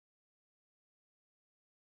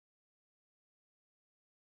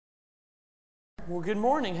Well, good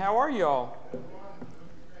morning. How are y'all?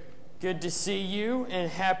 Good to see you, and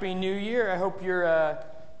Happy New Year. I hope your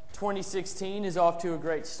 2016 is off to a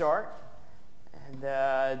great start.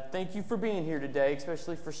 And thank you for being here today,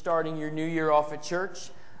 especially for starting your new year off at church,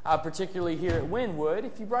 particularly here at Winnwood.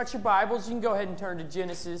 If you brought your Bibles, you can go ahead and turn to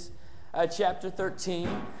Genesis chapter 13.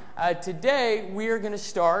 Today, we are going to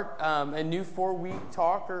start a new 4-week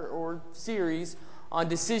talk or series on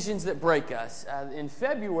decisions that break us. In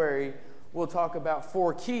February, we'll talk about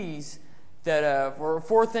 4 keys that or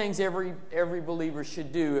 4 things every believer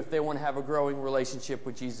should do if they want to have a growing relationship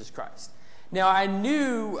with Jesus Christ. Now, I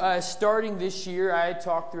knew starting this year, I had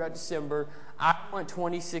talked throughout December, I want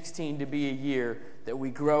 2016 to be a year that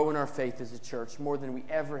we grow in our faith as a church more than we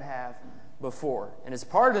ever have before. And as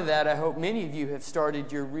part of that, I hope many of you have started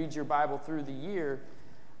your Read Your Bible Through the Year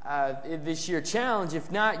this year challenge.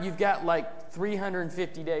 If not, you've got like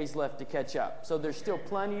 350 days left to catch up. So there's still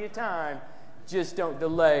plenty of time. Just don't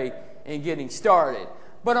delay in getting started.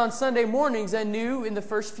 But on Sunday mornings, I knew in the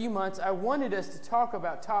first few months, I wanted us to talk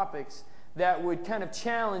about topics that would kind of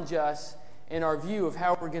challenge us in our view of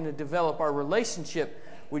how we're going to develop our relationship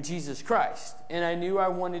with Jesus Christ. And I knew I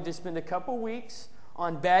wanted to spend a couple weeks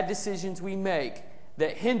on bad decisions we make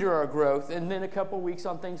that hinder our growth, and then a couple weeks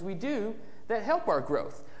on things we do that help our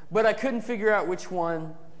growth. But I couldn't figure out which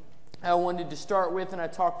one I wanted to start with, and I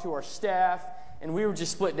talked to our staff, and we were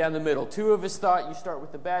just split down the middle. 2 of us thought you start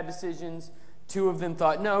with the bad decisions. 2 of them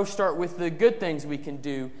thought, no, start with the good things we can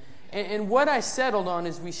do. And what I settled on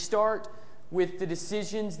is we start with the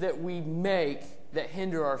decisions that we make that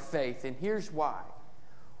hinder our faith. And here's why.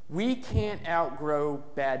 We can't outgrow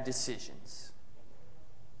bad decisions.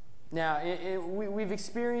 Now, we've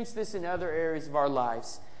experienced this in other areas of our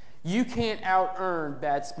lives. You can't out-earn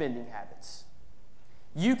bad spending habits.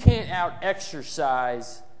 You can't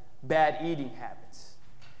out-exercise bad eating habits.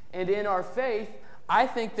 And in our faith, I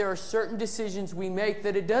think there are certain decisions we make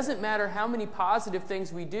that it doesn't matter how many positive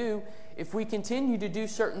things we do, if we continue to do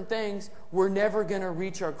certain things, we're never going to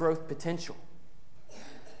reach our growth potential.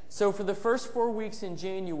 So for the first 4 weeks in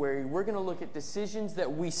January, we're going to look at decisions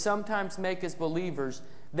that we sometimes make as believers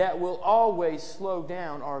that will always slow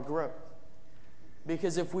down our growth.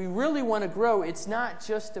 Because if we really want to grow, it's not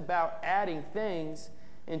just about adding things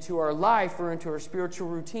into our life or into our spiritual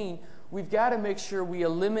routine. We've got to make sure we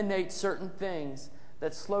eliminate certain things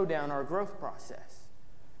that slow down our growth process.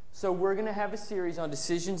 So we're going to have a series on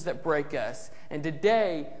decisions that break us. And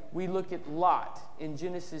today we look at Lot in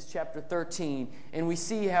Genesis chapter 13, and we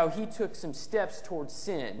see how he took some steps towards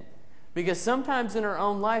sin. Because sometimes in our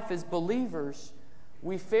own life as believers,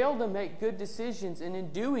 we fail to make good decisions, and in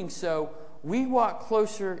doing so, we walk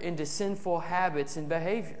closer into sinful habits and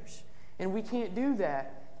behaviors. And we can't do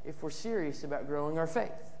that if we're serious about growing our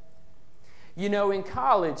faith. You know, in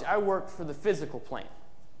college, I worked for the physical plant.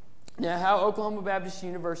 Now, how Oklahoma Baptist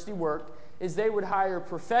University worked is they would hire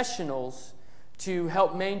professionals to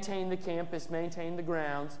help maintain the campus, maintain the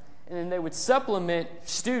grounds, and then they would supplement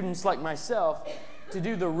students like myself to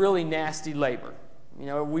do the really nasty labor. You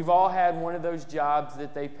know, we've all had one of those jobs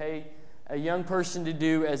that they pay a young person to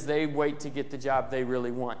do as they wait to get the job they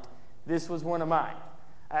really want. This was one of mine.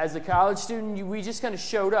 As a college student, we just kind of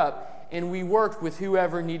showed up and we worked with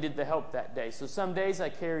whoever needed the help that day. So some days I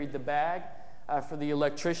carried the bag for the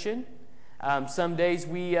electrician. Some days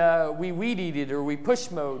we weed eated or we push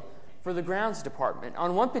mowed for the grounds department.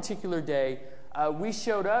 On one particular day, we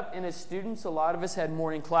showed up, and as students, a lot of us had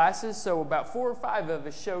morning classes, so about 4 or 5 of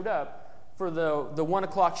us showed up for the 1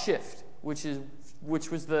 o'clock shift, which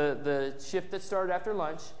was the shift that started after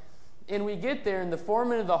lunch. And we get there, and the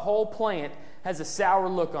foreman of the whole plant has a sour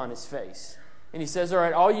look on his face. And he says, all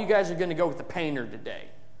right, all you guys are going to go with the painter today.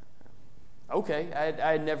 Okay,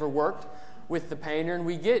 I had never worked with the painter. And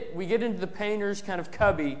we get into the painter's kind of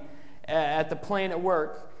cubby at the plant at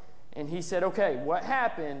work. And he said, okay, what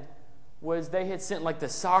happened was they had sent like the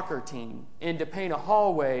soccer team in to paint a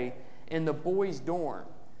hallway in the boys' dorm.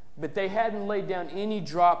 But they hadn't laid down any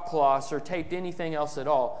drop cloths or taped anything else at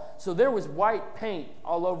all. So there was white paint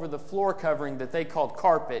all over the floor covering that they called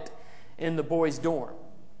carpet in the boys' dorm.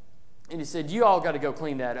 And he said, you all got to go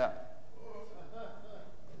clean that up.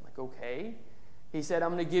 I'm like, okay. He said,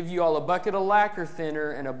 I'm going to give you all a bucket of lacquer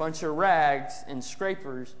thinner and a bunch of rags and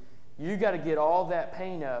scrapers. You got to get all that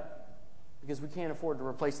paint up because we can't afford to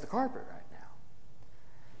replace the carpet right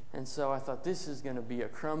now. And so I thought, this is going to be a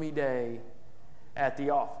crummy day at the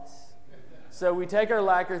office. So we take our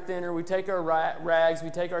lacquer thinner, we take our rags, we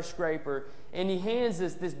take our scraper, and he hands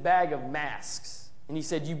us this bag of masks. And he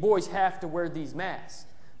said, you boys have to wear these masks.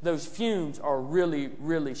 Those fumes are really,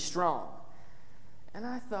 really strong. And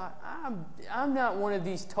I thought, I'm not one of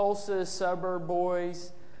these Tulsa suburb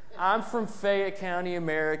boys. I'm from Fayette County,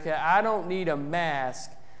 America. I don't need a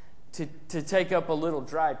mask to take up a little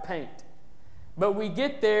dried paint. But we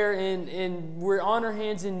get there, and we're on our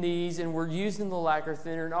hands and knees, and we're using the lacquer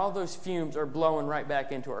thinner, and all those fumes are blowing right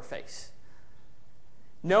back into our face.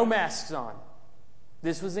 No masks on.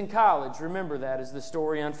 This was in college. Remember that as the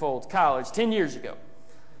story unfolds. College, 10 years ago.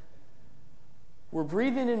 We're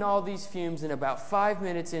breathing in all these fumes, and about 5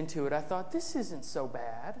 minutes into it, I thought, this isn't so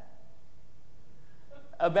bad.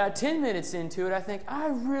 About 10 minutes into it, I think, I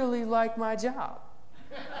really like my job.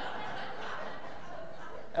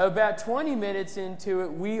 About 20 minutes into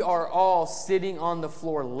it, we are all sitting on the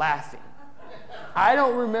floor laughing. I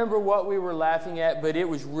don't remember what we were laughing at, but it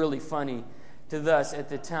was really funny to us at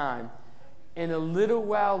the time. And a little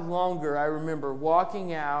while longer, I remember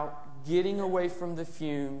walking out, getting away from the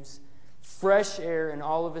fumes, fresh air, and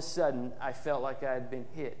all of a sudden, I felt like I had been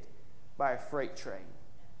hit by a freight train.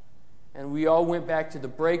 And we all went back to the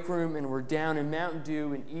break room and were down in Mountain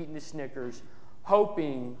Dew and eating the Snickers,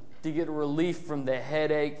 hoping to get relief from the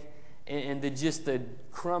headache and the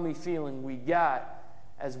crummy feeling we got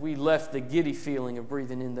as we left the giddy feeling of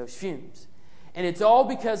breathing in those fumes. And it's all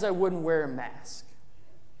because I wouldn't wear a mask.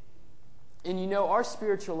 And you know, our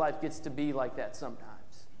spiritual life gets to be like that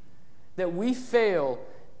sometimes. That we fail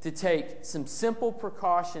to take some simple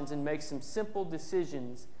precautions and make some simple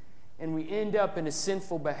decisions, and we end up in a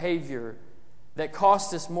sinful behavior that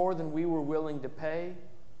costs us more than we were willing to pay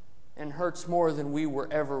and hurts more than we were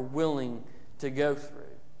ever willing to go through.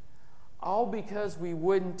 All because we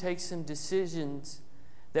wouldn't take some decisions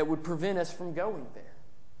that would prevent us from going there.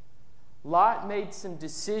 Lot made some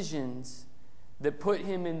decisions that put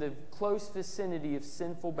him in the close vicinity of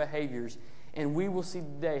sinful behaviors, and we will see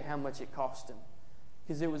today how much it cost him,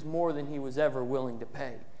 because it was more than he was ever willing to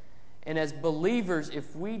pay. And as believers,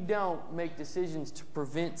 if we don't make decisions to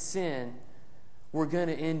prevent sin, we're going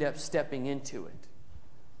to end up stepping into it.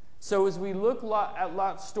 So as we look at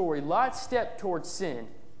Lot's story, Lot stepped towards sin.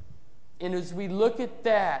 And as we look at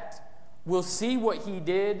that, we'll see what he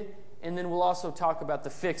did, and then we'll also talk about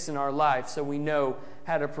the fix in our life so we know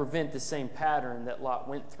how to prevent the same pattern that Lot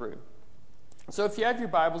went through. So if you have your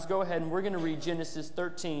Bibles, go ahead, and we're going to read Genesis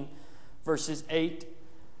 13, verses 8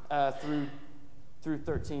 through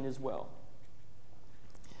 13 as well.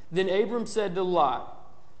 Then Abram said to Lot,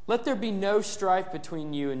 "Let there be no strife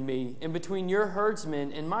between you and me, and between your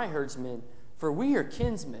herdsmen and my herdsmen, for we are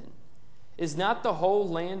kinsmen. Is not the whole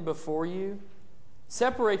land before you?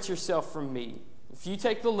 Separate yourself from me. If you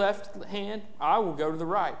take the left hand, I will go to the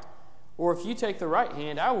right. Or if you take the right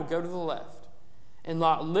hand, I will go to the left." And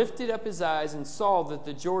Lot lifted up his eyes and saw that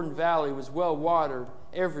the Jordan Valley was well watered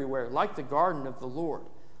everywhere, like the garden of the Lord,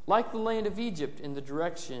 like the land of Egypt in the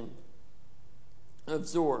direction of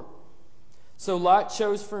Zoar. So Lot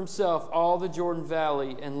chose for himself all the Jordan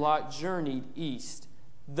Valley, and Lot journeyed east.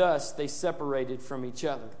 Thus they separated from each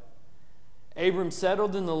other. Abram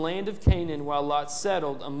settled in the land of Canaan, while Lot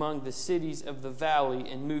settled among the cities of the valley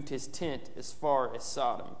and moved his tent as far as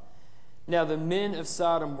Sodom. Now the men of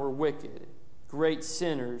Sodom were wicked, great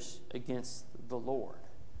sinners against the Lord.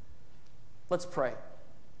 Let's pray.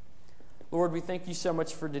 Lord, we thank you so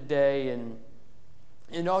much for today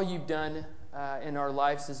and all you've done in our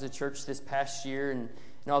lives as a church this past year, and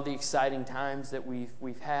all the exciting times that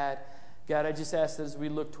we've had. God, I just ask that as we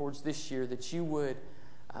look towards this year, that you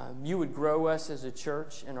would grow us as a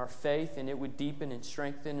church in our faith, and it would deepen and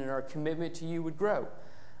strengthen, and our commitment to you would grow.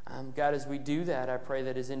 God, as we do that, I pray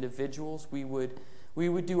that as individuals we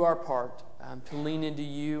would do our part to lean into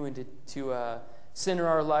you and to center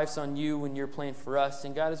our lives on you and your plan for us.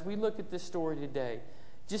 And God, as we look at this story today,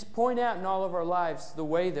 just point out in all of our lives the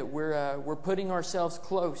way that we're putting ourselves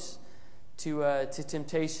close to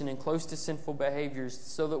temptation and close to sinful behaviors,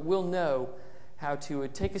 so that we'll know how to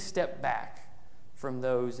take a step back from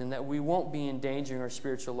those, and that we won't be endangering our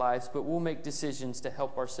spiritual lives, but we'll make decisions to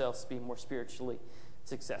help ourselves be more spiritually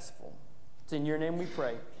successful. It's in your name we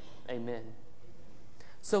pray. Amen.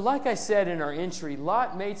 So like I said in our entry,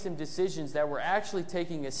 Lot made some decisions that were actually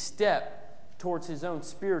taking a step towards his own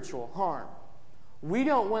spiritual harm. We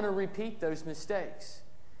don't want to repeat those mistakes.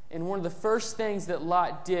 And one of the first things that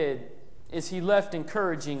Lot did is he left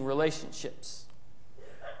encouraging relationships.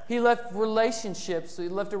 He left a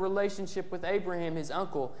relationship with Abraham, his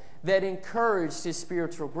uncle, that encouraged his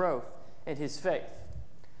spiritual growth and his faith.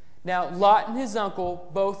 Now, Lot and his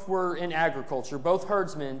uncle both were in agriculture, both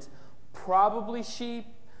herdsmen, probably sheep,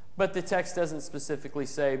 but the text doesn't specifically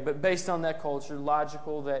say. But based on that culture,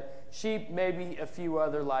 logical that sheep, maybe a few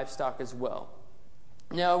other livestock as well.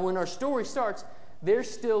 Now, when our story starts, they're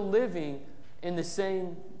still living in the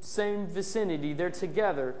same vicinity. They're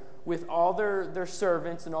together with all their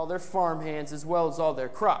servants and all their farm hands as well as all their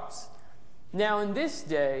crops. Now in this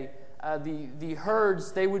day, the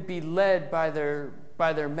herds, they would be led by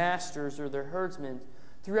their masters or their herdsmen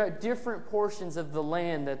throughout different portions of the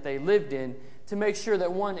land that they lived in to make sure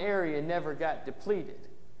that one area never got depleted.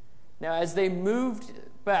 Now as they moved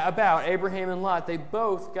about, Abraham and Lot, they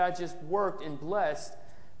both, God just worked and blessed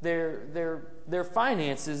their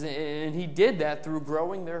finances, and he did that through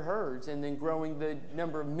growing their herds and then growing the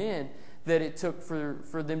number of men that it took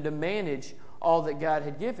for them to manage all that God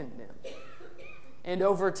had given them. And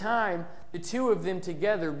over time, the two of them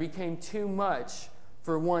together became too much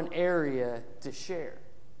for one area to share.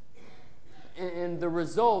 And the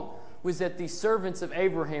result was that the servants of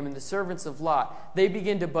Abraham and the servants of Lot, they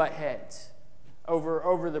began to butt heads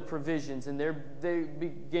over the provisions, and they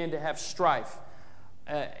began to have strife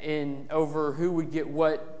over who would get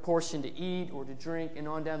what portion to eat or to drink, and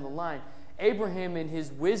on down the line. Abraham, in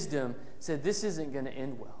his wisdom, said, this isn't going to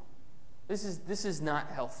end well. This is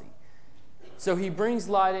not healthy. So he brings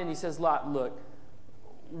Lot in. He says, Lot, look,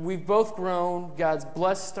 we've both grown. God's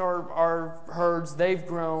blessed our herds. They've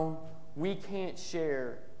grown. We can't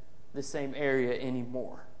share the same area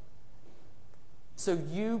anymore. So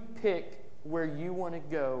you pick where you want to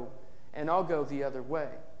go, and I'll go the other way.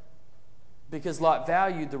 Because Lot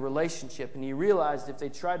valued the relationship, and he realized if they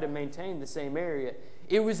tried to maintain the same area,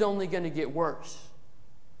 it was only going to get worse.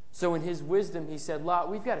 So in his wisdom, he said,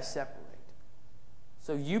 Lot, we've got to separate.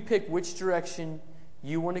 So you pick which direction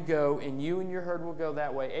you want to go, and you and your herd will go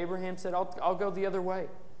that way. Abraham said, I'll go the other way.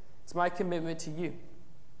 It's my commitment to you.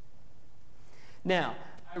 Now,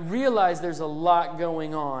 I realize there's a lot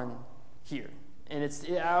going on here. And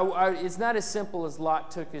it's not as simple as Lot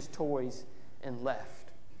took his toys and left.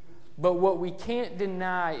 But what we can't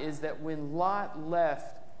deny is that when Lot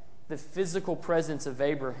left the physical presence of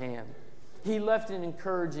Abraham, he left an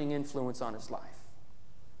encouraging influence on his life.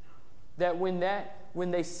 That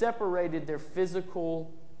when they separated their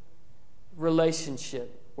physical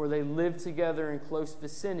relationship, where they lived together in close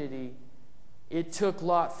vicinity, it took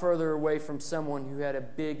Lot further away from someone who had a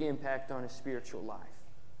big impact on his spiritual life.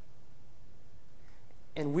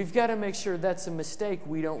 And we've got to make sure that's a mistake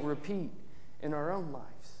we don't repeat in our own lives.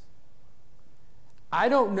 I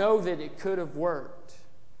don't know that it could have worked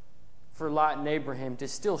for Lot and Abraham to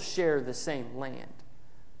still share the same land.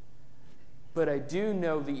 But I do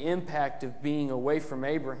know the impact of being away from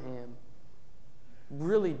Abraham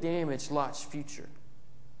really damaged Lot's future.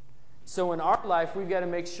 So in our life, we've got to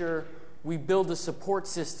make sure we build a support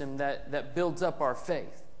system that builds up our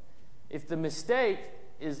faith. If the mistake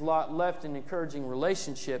is Lot left an encouraging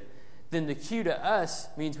relationship, then the cue to us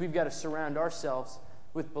means we've got to surround ourselves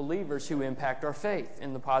with believers who impact our faith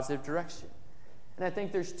in the positive direction. And I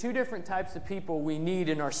think there's two different types of people we need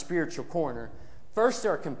in our spiritual corner. First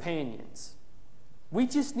are companions. We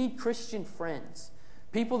just need Christian friends.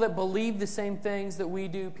 People that believe the same things that we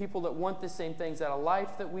do. People that want the same things out of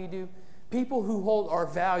life that we do. People who hold our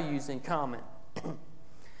values in common.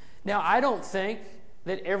 Now, I don't think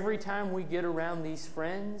that every time we get around these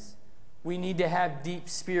friends, we need to have deep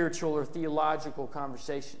spiritual or theological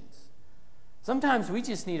conversations. Sometimes we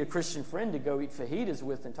just need a Christian friend to go eat fajitas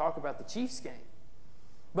with and talk about the Chiefs game.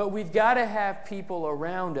 But we've got to have people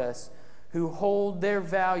around us who hold their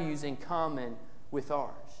values in common with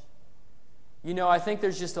ours. You know, I think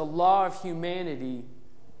there's just a law of humanity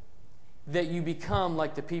that you become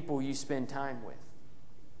like the people you spend time with.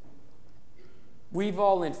 We've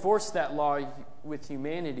all enforced that law with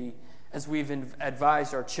humanity as we've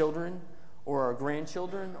advised our children or our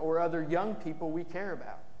grandchildren or other young people we care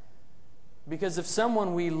about. Because if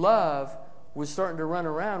someone we love was starting to run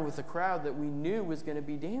around with a crowd that we knew was going to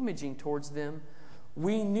be damaging towards them,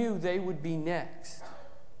 we knew they would be next.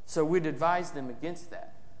 So we'd advise them against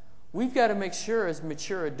that. We've got to make sure as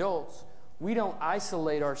mature adults, we don't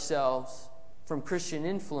isolate ourselves from Christian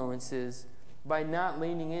influences by not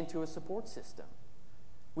leaning into a support system.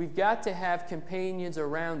 We've got to have companions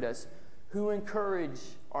around us who encourage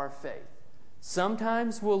our faith.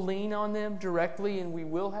 Sometimes we'll lean on them directly and we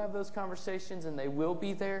will have those conversations and they will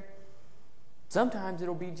be there. Sometimes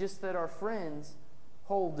it'll be just that our friends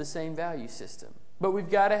hold the same value system. But we've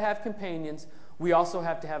got to have companions. We also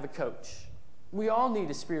have to have a coach. We all need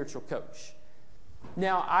a spiritual coach.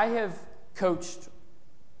 Now, I have coached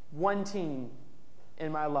one team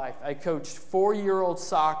in my life. I coached 4-year-old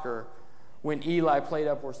soccer when Eli played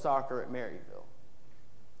upward soccer at Maryville.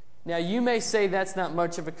 Now, you may say that's not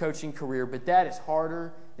much of a coaching career, but that is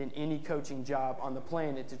harder than any coaching job on the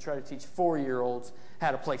planet to try to teach 4-year-olds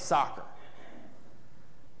how to play soccer.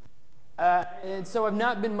 And so I've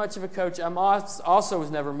not been much of a coach. I'm also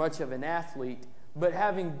was never much of an athlete. But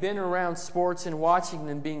having been around sports and watching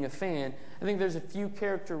them, being a fan, I think there's a few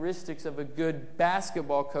characteristics of a good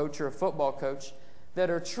basketball coach or a football coach that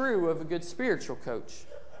are true of a good spiritual coach.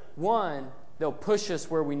 One, they'll push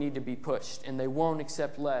us where we need to be pushed, and they won't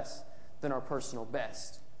accept less than our personal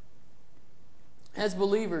best. As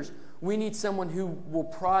believers, we need someone who will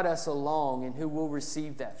prod us along and who will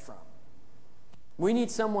receive that from. We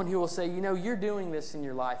need someone who will say, you're doing this in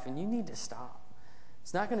your life, and you need to stop.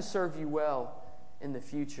 It's not going to serve you well in the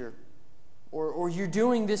future. Or you're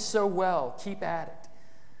doing this so well, keep at it.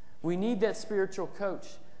 We need that spiritual coach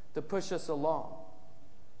to push us along.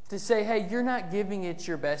 To say, hey, you're not giving it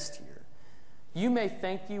your best here. You may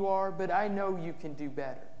think you are, but I know you can do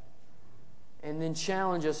better. And then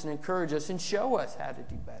challenge us and encourage us and show us how to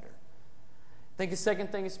do better. I think the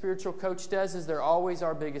second thing a spiritual coach does is they're always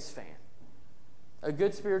our biggest fan. A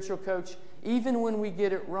good spiritual coach, even when we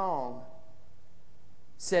get it wrong,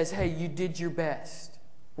 says, hey, you did your best.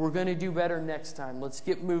 We're going to do better next time. Let's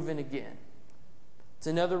get moving again. It's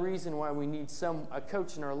another reason why we need a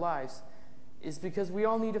coach in our lives is because we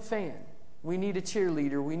all need a fan. We need a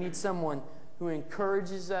cheerleader. We need someone who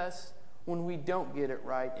encourages us when we don't get it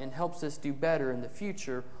right and helps us do better in the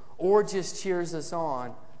future, or just cheers us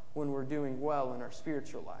on when we're doing well in our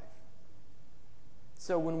spiritual life.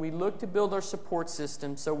 So when we look to build our support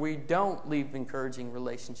system so we don't leave encouraging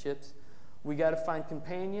relationships, we got to find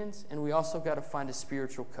companions, and we also got to find a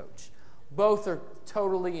spiritual coach. Both are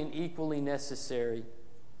totally and equally necessary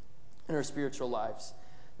in our spiritual lives.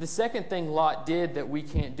 The second thing Lot did that we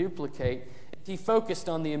can't duplicate is he focused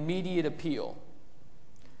on the immediate appeal.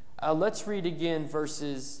 Let's read again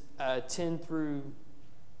verses 10 through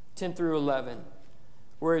 11,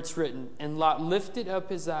 where it's written, "And Lot lifted up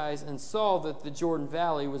his eyes and saw that the Jordan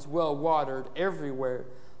Valley was well watered everywhere,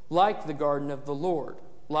 like the garden of the Lord,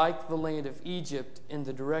 like the land of Egypt in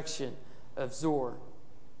the direction of Zoar.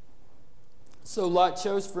 So Lot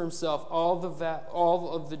chose for himself all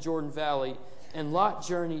of the Jordan Valley, and Lot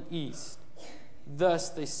journeyed east. Thus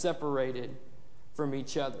they separated from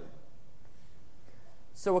each other."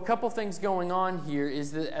 So a couple things going on here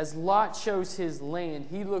is that as Lot chose his land,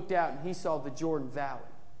 he looked out and he saw the Jordan Valley.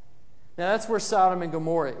 Now that's where Sodom and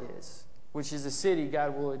Gomorrah is, which is a city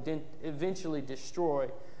God will eventually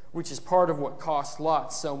destroy, which is part of what cost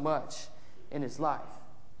Lot so much in his life.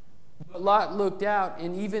 But Lot looked out,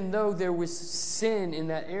 and even though there was sin in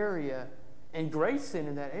that area, and great sin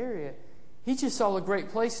in that area, he just saw a great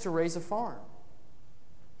place to raise a farm.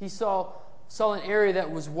 He saw an area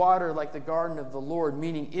that was watered like the garden of the Lord,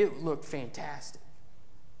 meaning it looked fantastic.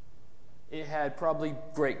 It had probably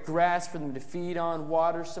great grass for them to feed on,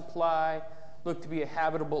 water supply, looked to be a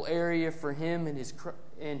habitable area for him and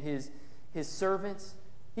his servants.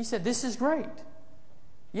 He said, this is great.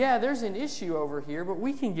 Yeah, there's an issue over here, but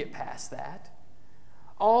we can get past that.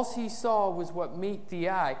 All he saw was what met the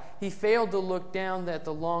eye. He failed to look down at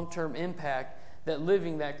the long-term impact that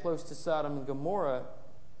living that close to Sodom and Gomorrah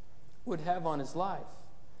would have on his life.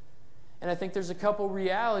 And I think there's a couple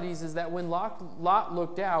realities is that when Lot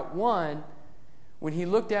looked out, one, when he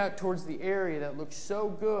looked out towards the area that looked so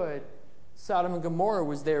good, Sodom and Gomorrah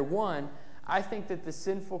was there. One, I think that the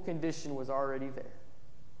sinful condition was already there.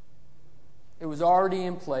 It was already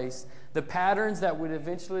in place. The patterns that would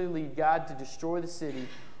eventually lead God to destroy the city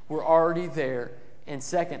were already there. And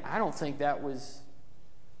second, I don't think that was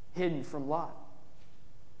hidden from Lot.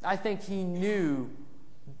 I think he knew,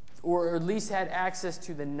 or at least had access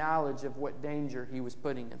to the knowledge of what danger he was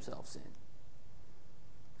putting himself in.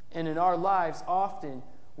 And in our lives, often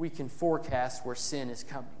we can forecast where sin is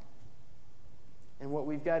coming. And what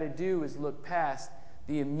we've got to do is look past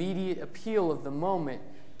the immediate appeal of the moment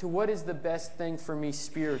to what is the best thing for me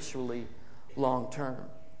spiritually long term.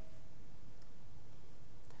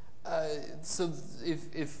 So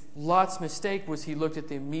if Lot's mistake was he looked at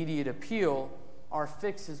the immediate appeal, our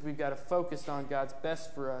fix is we've got to focus on God's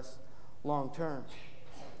best for us long term.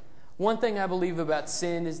 One thing I believe about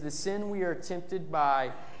sin is the sin we are tempted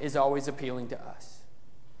by is always appealing to us.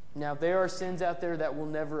 Now, there are sins out there that will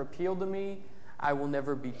never appeal to me. I will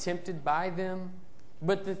never be tempted by them.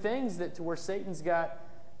 But the things that to where Satan's got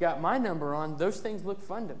my number on, those things look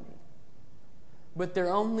fun to me. But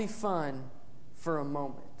they're only fun for a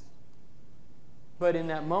moment. But in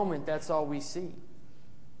that moment, that's all we see.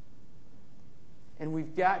 And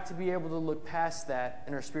we've got to be able to look past that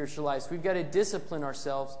in our spiritual lives. We've got to discipline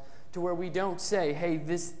ourselves to where we don't say, hey,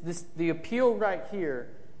 the appeal right here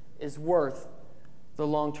is worth the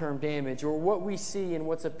long-term damage. Or what we see and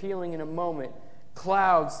what's appealing in a moment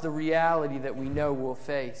clouds the reality that we know we'll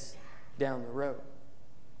face down the road.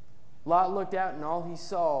 Lot looked out and all he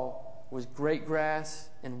saw was great grass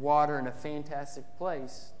and water and a fantastic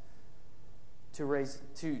place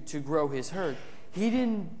to grow his herd. He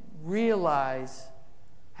didn't realize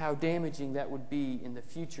how damaging that would be in the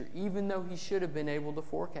future, even though he should have been able to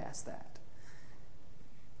forecast that.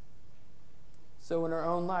 So in our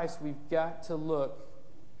own lives, we've got to look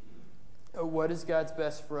at what is God's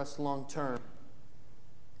best for us long term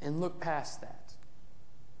and look past that.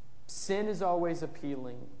 Sin is always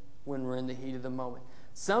appealing when we're in the heat of the moment.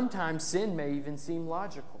 Sometimes sin may even seem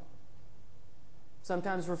logical.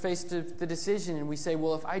 Sometimes we're faced with the decision and we say,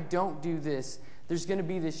 well, if I don't do this, there's going to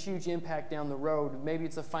be this huge impact down the road. Maybe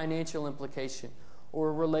it's a financial implication or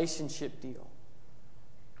a relationship deal.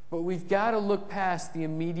 But we've got to look past the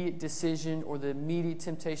immediate decision or the immediate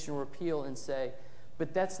temptation or appeal and say,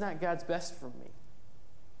 but that's not God's best for me.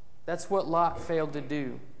 That's what Lot failed to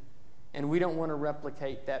do. And we don't want to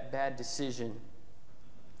replicate that bad decision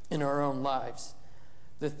in our own lives.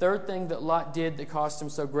 The third thing that Lot did that cost him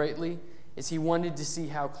so greatly is he wanted to see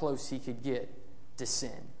how close he could get to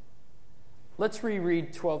sin. Let's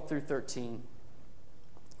reread 12 through 13,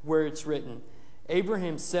 where it's written,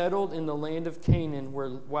 Abraham settled in the land of Canaan,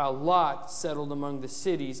 while Lot settled among the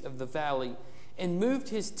cities of the valley, and moved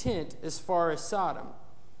his tent as far as Sodom.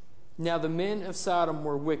 Now the men of Sodom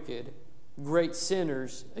were wicked, great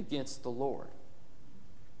sinners against the Lord.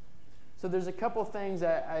 So there's a couple things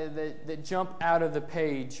that jump out of the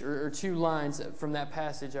page, or two lines from that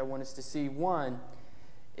passage I want us to see. One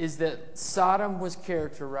is that Sodom was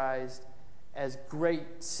characterized as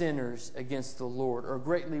great sinners against the Lord, or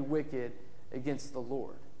greatly wicked against the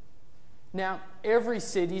Lord. Now, every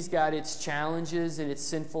city's got its challenges and its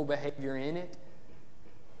sinful behavior in it.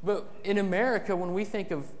 But in America, when we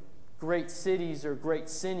think of great cities or great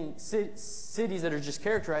cities that are just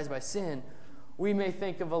characterized by sin, we may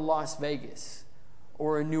think of a Las Vegas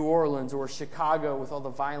or a New Orleans or Chicago with all the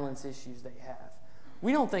violence issues they have.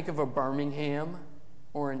 We don't think of a Birmingham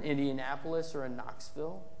or an Indianapolis or a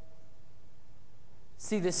Knoxville.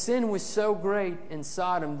 See, the sin was so great in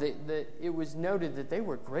Sodom that it was noted that they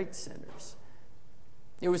were great sinners.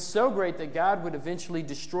 It was so great that God would eventually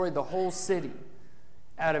destroy the whole city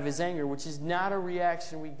out of his anger, which is not a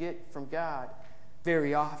reaction we get from God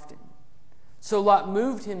very often. So Lot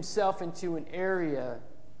moved himself into an area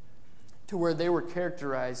to where they were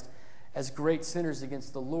characterized as great sinners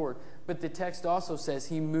against the Lord. But the text also says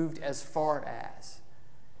he moved as far as.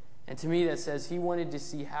 And to me that says he wanted to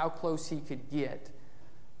see how close he could get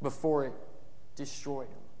before it destroyed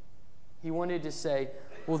him. He wanted to say,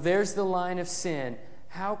 well, there's the line of sin.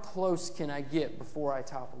 How close can I get before I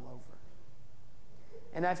topple over?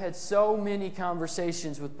 And I've had so many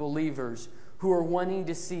conversations with believers who are wanting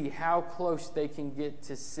to see how close they can get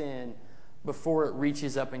to sin before it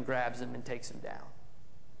reaches up and grabs them and takes them down.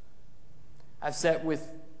 I've sat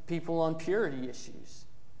with people on purity issues.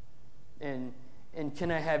 And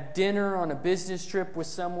can I have dinner on a business trip with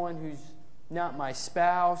someone who's not my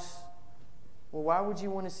spouse? Well, why would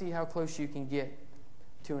you want to see how close you can get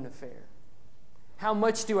to an affair? How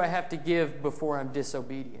much do I have to give before I'm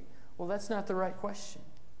disobedient? Well, that's not the right question.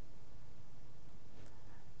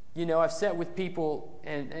 You know, I've sat with people,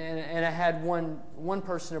 and I had one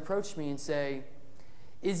person approach me and say,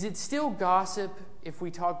 is it still gossip if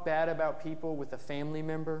we talk bad about people with a family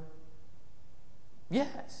member?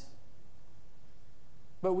 Yes.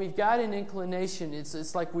 But we've got an inclination,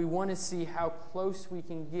 it's like we want to see how close we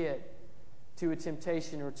can get to a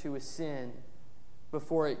temptation or to a sin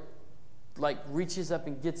before it reaches up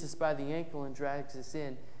and gets us by the ankle and drags us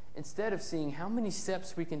in, instead of seeing how many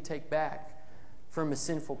steps we can take back from a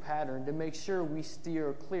sinful pattern to make sure we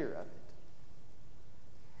steer clear of it.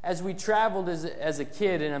 As we traveled as a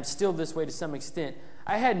kid, and I'm still this way to some extent,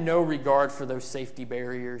 I had no regard for those safety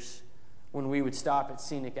barriers when we would stop at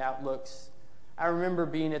scenic outlooks. I remember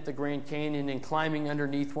being at the Grand Canyon and climbing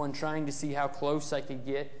underneath one, trying to see how close I could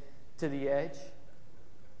get to the edge.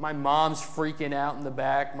 My mom's freaking out in the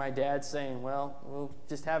back. My dad's saying, well, we'll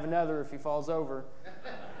just have another if he falls over.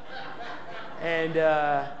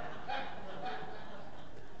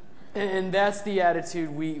 And that's the attitude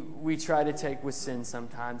we try to take with sin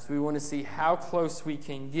sometimes. We want to see how close we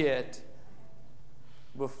can get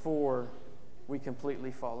before we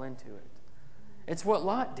completely fall into it. It's what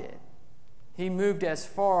Lot did. He moved as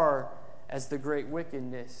far as the great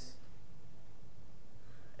wickedness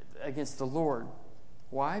against the Lord.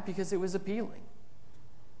 Why? Because it was appealing.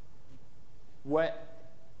 What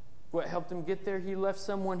helped him get there? He left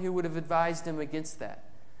someone who would have advised him against that.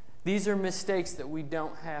 These are mistakes that we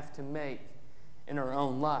don't have to make in our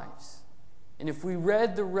own lives. And if we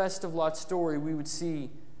read the rest of Lot's story, we would see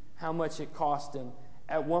how much it cost him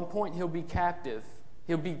At one point, he'll be captive.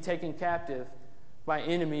 He'll be taken captive by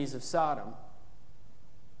enemies of Sodom.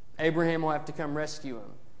 Abraham will have to come rescue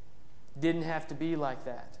him. Didn't have to be like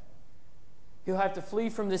that. He'll have to flee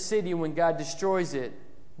from the city when God destroys it,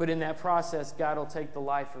 but in that process, God will take the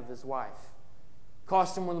life of his wife.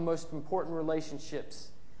 Cost him one of the most important relationships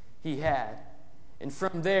he had. And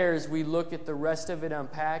from there, as we look at the rest of it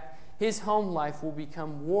unpacked, his home life will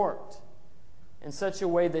become warped in such a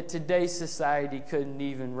way that today's society couldn't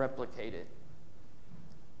even replicate it.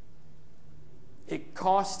 It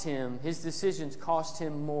cost him, his decisions cost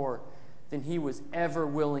him more than he was ever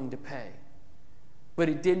willing to pay. But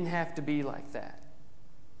it didn't have to be like that.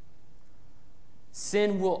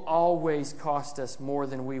 Sin will always cost us more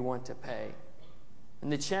than we want to pay.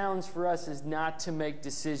 And the challenge for us is not to make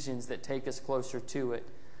decisions that take us closer to it,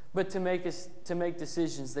 but to make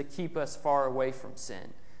decisions that keep us far away from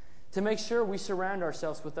sin. To make sure we surround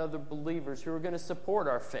ourselves with other believers who are going to support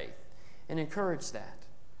our faith and encourage that.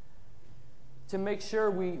 To make sure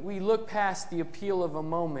we look past the appeal of a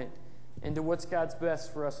moment into what's God's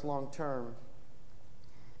best for us long term.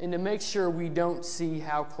 And to make sure we don't see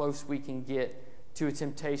how close we can get to a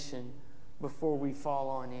temptation before we fall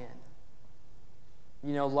on in.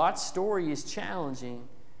 You know, Lot's story is challenging.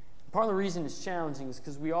 Part of the reason it's challenging is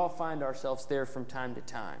because we all find ourselves there from time to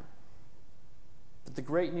time. But the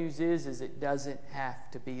great news is it doesn't have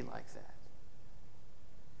to be like that.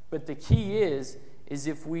 But the key is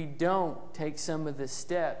if we don't take some of the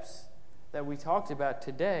steps that we talked about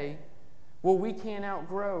today, well, we can't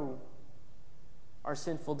outgrow our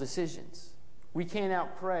sinful decisions. We can't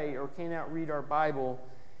outpray or can't outread our Bible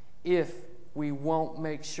if we won't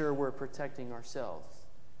make sure we're protecting ourselves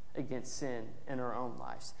against sin in our own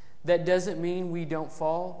lives. That doesn't mean we don't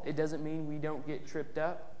fall. It doesn't mean we don't get tripped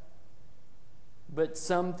up. But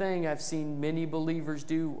something I've seen many believers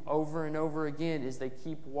do over and over again is they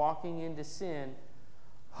keep walking into sin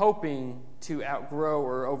hoping to outgrow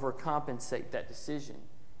or overcompensate that decision.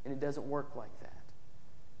 And it doesn't work like that.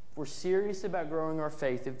 If we're serious about growing our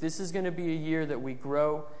faith, if this is going to be a year that we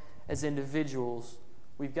grow as individuals,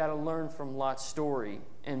 we've got to learn from Lot's story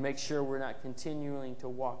and make sure we're not continuing to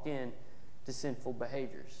walk in to sinful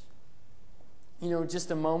behaviors. You know, in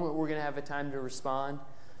just a moment, we're going to have a time to respond.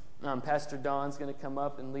 Pastor Don's going to come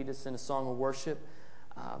up and lead us in a song of worship.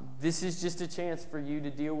 This is just a chance for you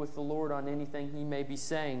to deal with the Lord on anything He may be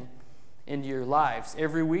saying into your lives.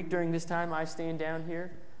 Every week during this time, I stand down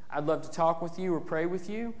here. I'd love to talk with you or pray with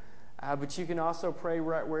you, but you can also pray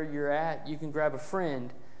right where you're at. You can grab a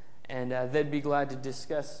friend, and they'd be glad to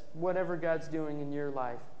discuss whatever God's doing in your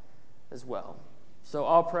life as well. So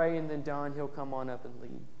I'll pray, and then Don, he'll come on up and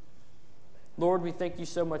lead. Lord, we thank you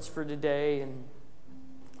so much for today and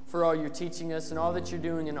for all you're teaching us and all that you're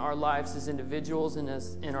doing in our lives as individuals and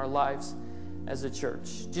as in our lives as a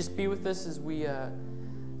church. Just be with us as we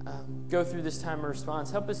go through this time of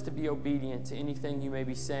response. Help us to be obedient to anything you may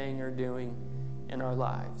be saying or doing in our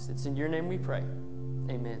lives. It's in your name we pray.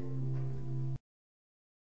 Amen.